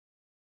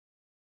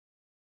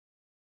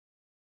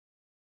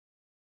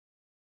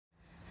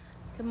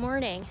Good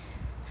morning.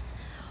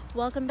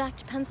 Welcome back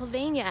to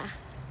Pennsylvania.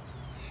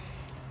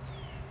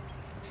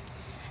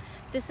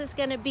 This is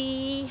going to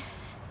be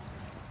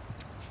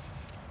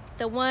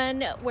the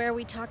one where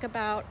we talk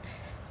about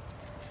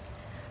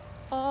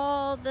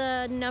all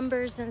the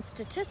numbers and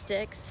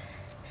statistics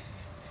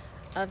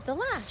of the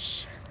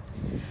LASH.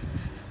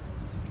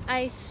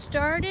 I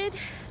started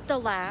the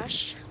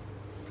LASH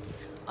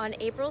on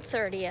April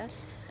 30th,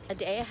 a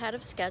day ahead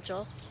of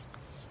schedule,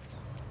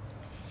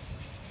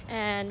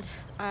 and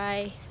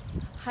I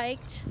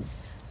hiked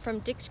from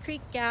Dix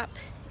Creek Gap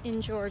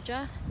in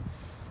Georgia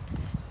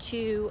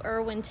to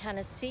Irwin,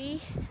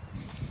 Tennessee,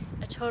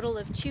 a total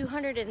of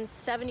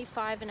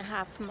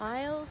 275.5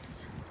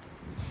 miles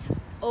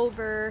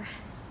over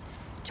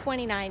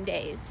 29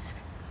 days.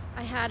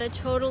 I had a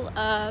total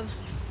of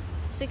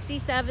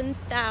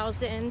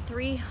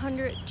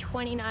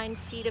 67,329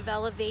 feet of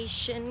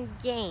elevation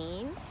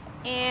gain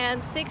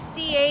and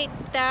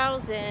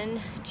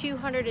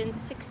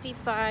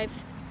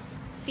 68,265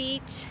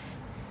 feet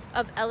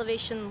of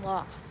elevation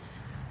loss.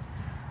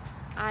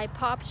 I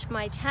popped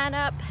my tent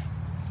up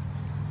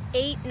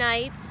 8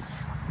 nights,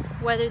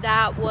 whether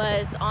that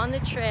was on the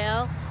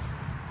trail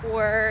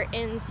or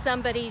in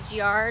somebody's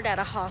yard at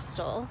a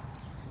hostel.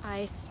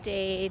 I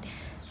stayed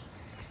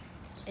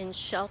in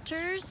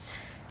shelters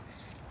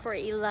for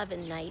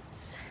 11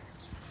 nights.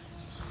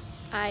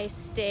 I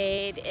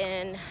stayed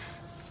in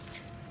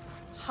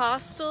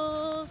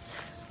hostels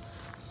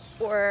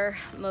or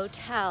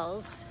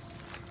motels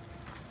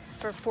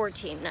for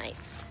 14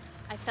 nights.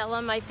 I fell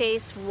on my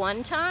face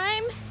 1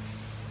 time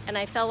and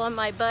I fell on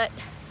my butt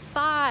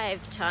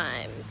 5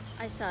 times.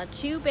 I saw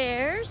 2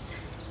 bears,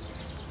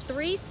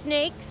 3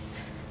 snakes,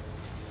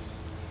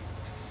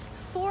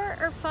 4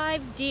 or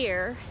 5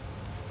 deer,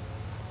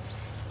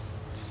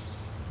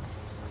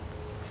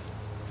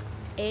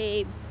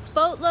 a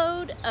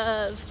boatload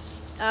of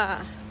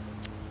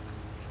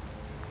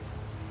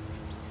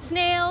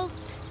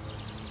snails,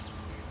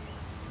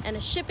 and a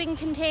shipping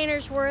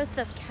container's worth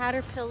of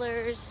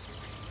caterpillars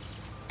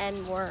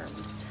and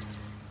worms.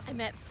 I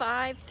met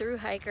 5 thru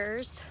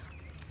hikers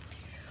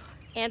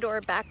and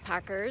or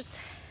backpackers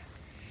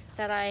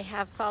that I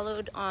have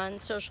followed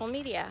on social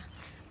media.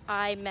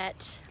 I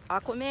met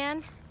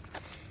Aquaman,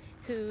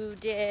 who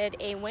did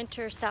a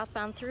winter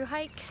southbound thru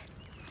hike.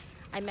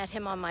 I met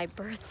him on my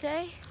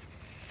birthday.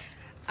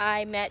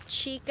 I met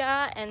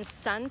Chica and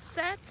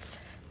Sunset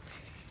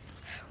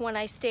when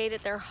I stayed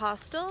at their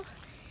hostel.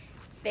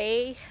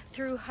 They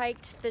thru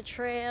hiked the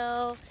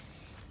trail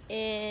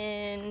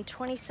in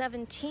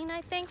 2017, I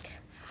think.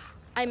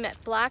 I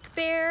met Black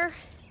Bear,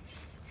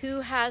 who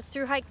has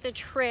thru hiked the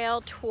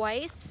trail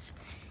twice,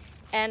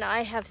 and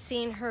I have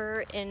seen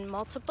her in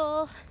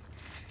multiple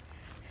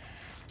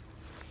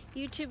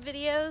YouTube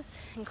videos,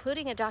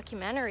 including a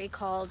documentary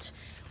called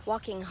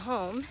Walking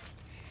Home.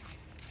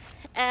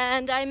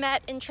 And I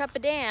met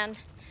Intrepid Dan,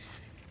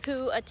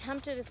 who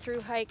attempted a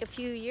thru hike a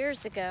few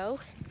years ago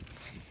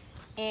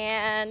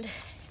and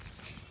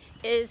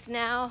is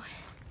now,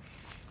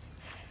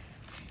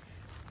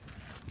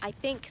 I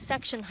think,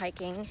 section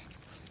hiking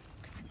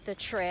the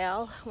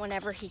trail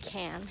whenever he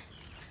can.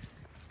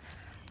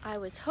 I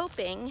was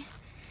hoping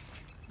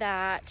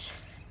that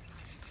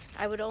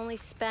I would only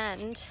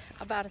spend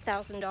about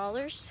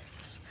 $1,000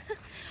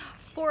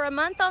 for a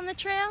month on the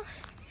trail,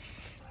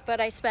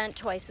 but I spent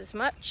twice as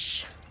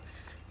much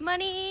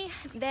money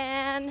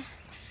than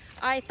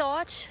I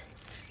thought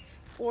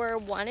or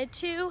wanted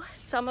to.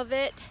 Some of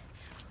it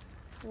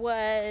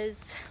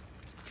was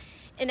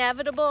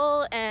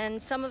inevitable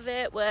and some of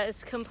it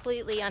was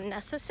completely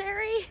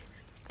unnecessary.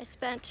 I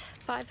spent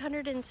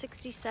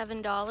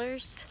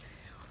 $567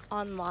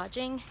 on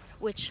lodging,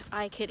 which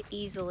I could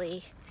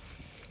easily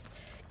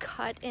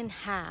cut in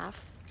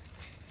half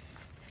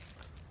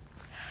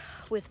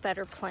with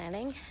better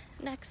planning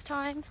next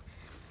time.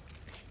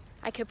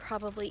 I could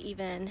probably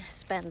even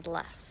spend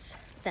less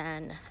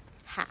than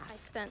half. I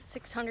spent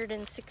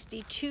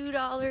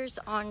 $662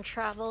 on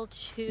travel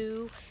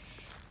to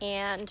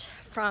and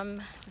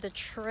from the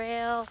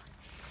trail.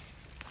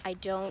 I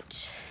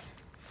don't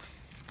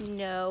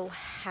know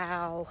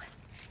how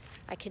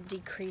I could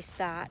decrease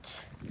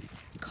that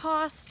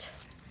cost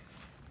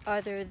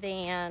other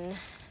than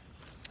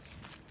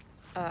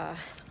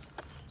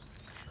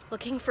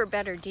looking for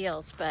better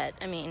deals, but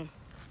I mean,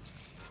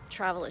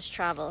 travel is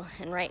travel,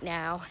 and right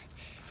now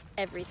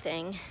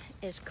everything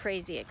is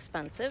crazy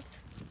expensive.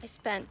 I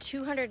spent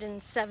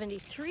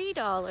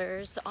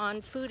 $273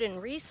 on food and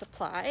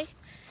resupply,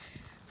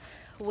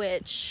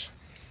 which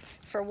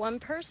for one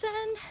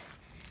person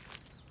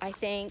I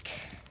think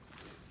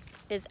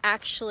is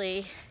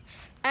actually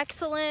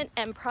excellent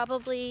and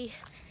probably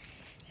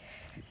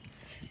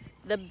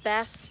the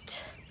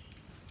best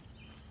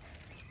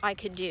I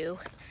could do.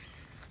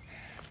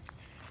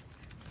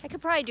 I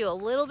could probably do a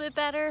little bit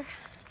better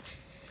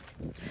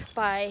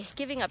by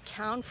giving up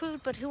town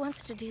food, but who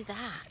wants to do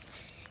that?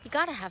 You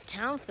gotta have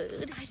town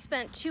food. I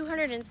spent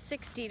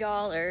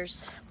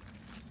 $260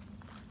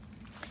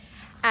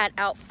 at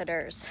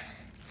Outfitters,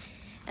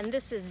 and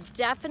this is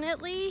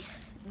definitely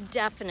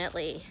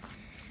definitely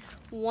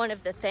one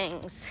of the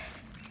things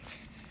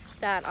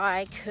that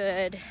I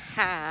could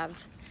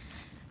have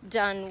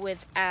done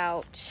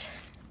without.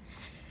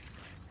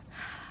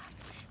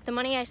 The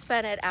money I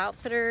spent at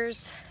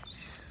Outfitters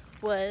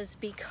was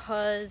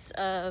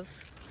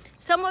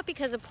somewhat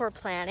because of poor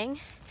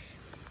planning.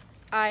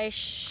 I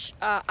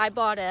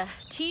bought a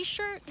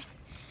t-shirt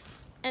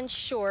and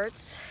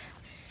shorts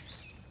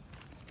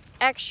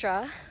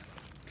extra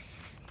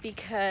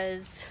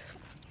because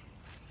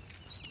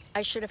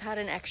I should have had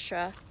an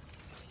extra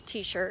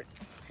t-shirt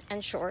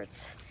and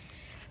shorts.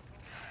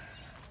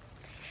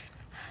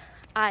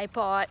 I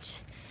bought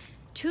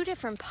 2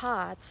 different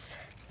pots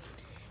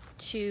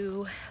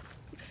to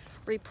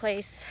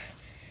replace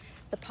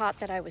the pot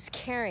that I was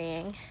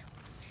carrying,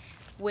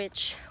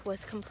 which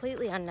was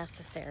completely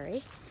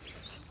unnecessary.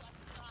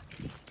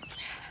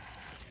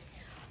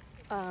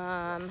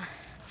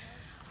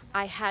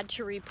 I had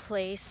to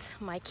replace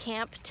my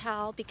camp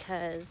towel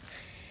because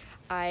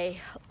I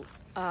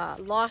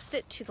lost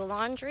it to the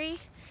laundry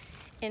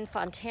in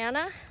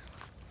Fontana,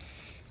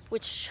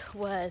 which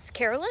was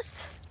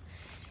careless.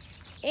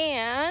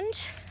 And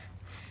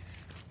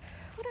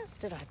what else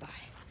did I buy?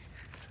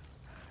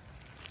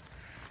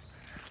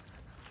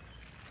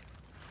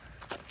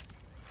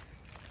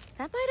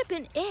 That might have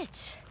been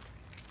it.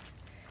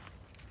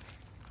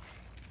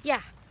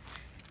 Yeah,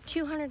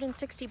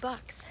 260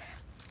 bucks.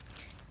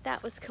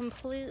 That was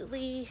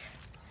completely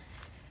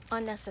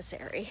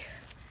unnecessary.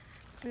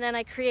 And then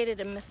I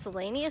created a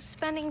miscellaneous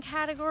spending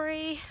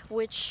category,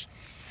 which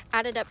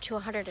added up to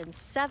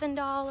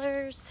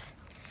 $107.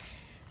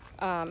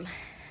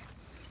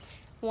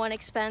 One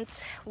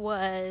expense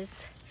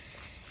was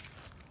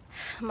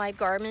my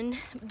Garmin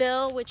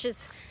bill, which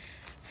is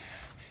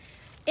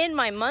in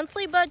my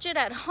monthly budget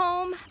at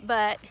home,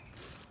 but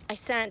I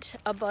sent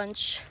a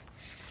bunch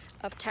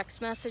of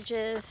text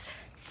messages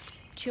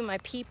to my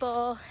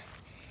people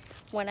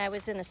when I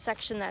was in a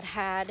section that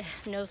had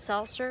no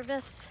cell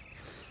service.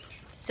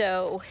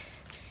 So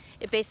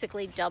it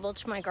basically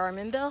doubled my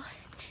Garmin bill.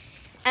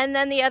 And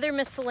then the other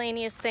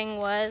miscellaneous thing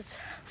was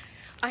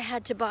I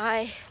had to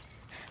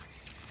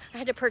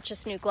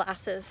purchase new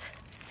glasses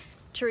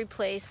to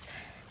replace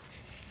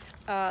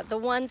the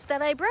ones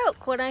that I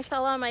broke when I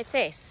fell on my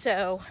face.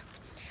 So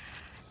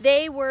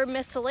they were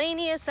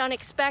miscellaneous,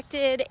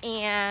 unexpected,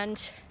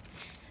 and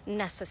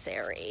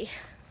necessary.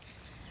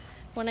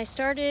 When I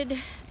started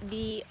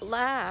the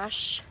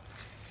LASH,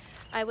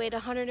 I weighed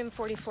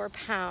 144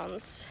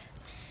 pounds,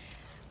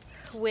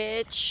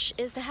 which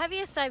is the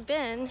heaviest I've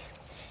been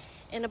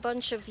in a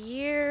bunch of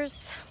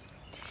years.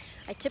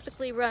 I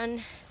typically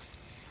run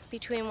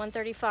between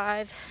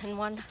 135 and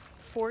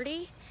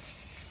 140.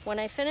 When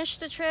I finished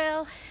the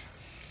trail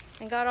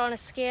and got on a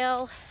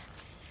scale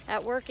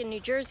at work in New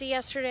Jersey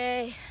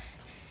yesterday,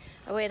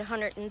 I weighed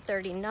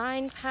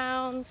 139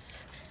 pounds,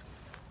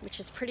 which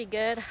is pretty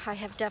good. I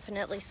have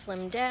definitely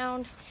slimmed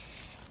down,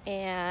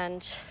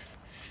 and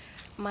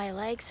my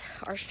legs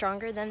are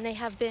stronger than they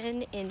have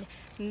been in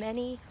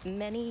many,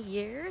 many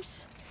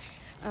years.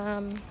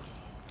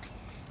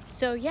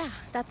 So yeah,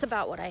 that's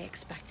about what I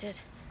expected.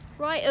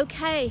 Right,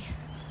 okay.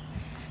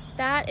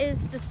 That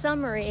is the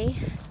summary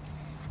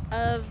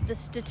of the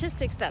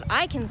statistics that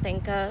I can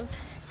think of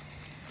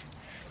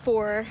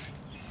for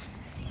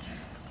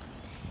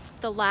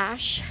the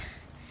LASH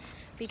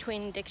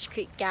between Dix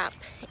Creek Gap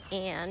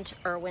and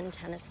Irwin,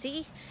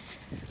 Tennessee.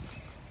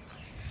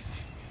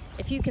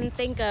 If you can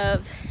think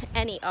of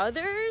any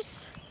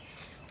others,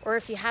 or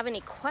if you have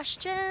any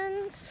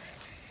questions,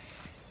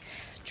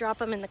 drop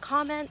them in the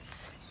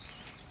comments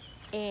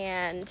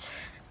and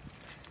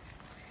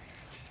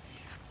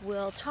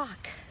we'll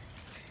talk.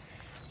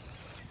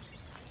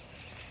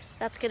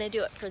 That's gonna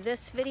do it for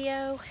this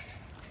video.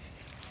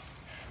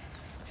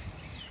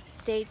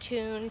 Stay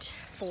tuned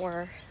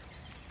for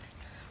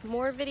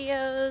more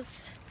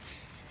videos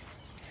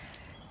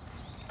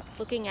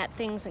looking at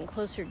things in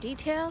closer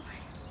detail,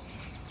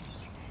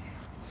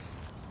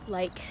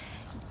 like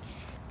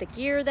the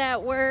gear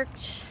that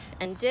worked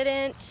and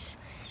didn't,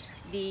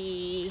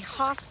 the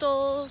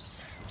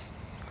hostels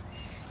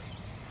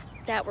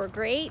that were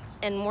great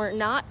and were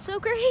not so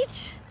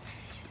great,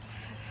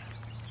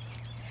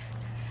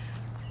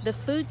 the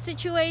food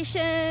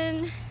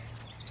situation,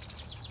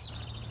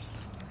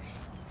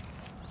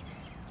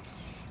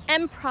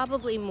 and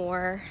probably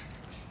more.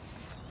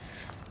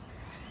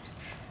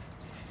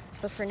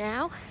 But for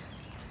now,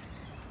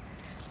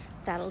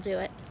 that'll do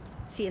it.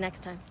 See you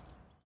next time.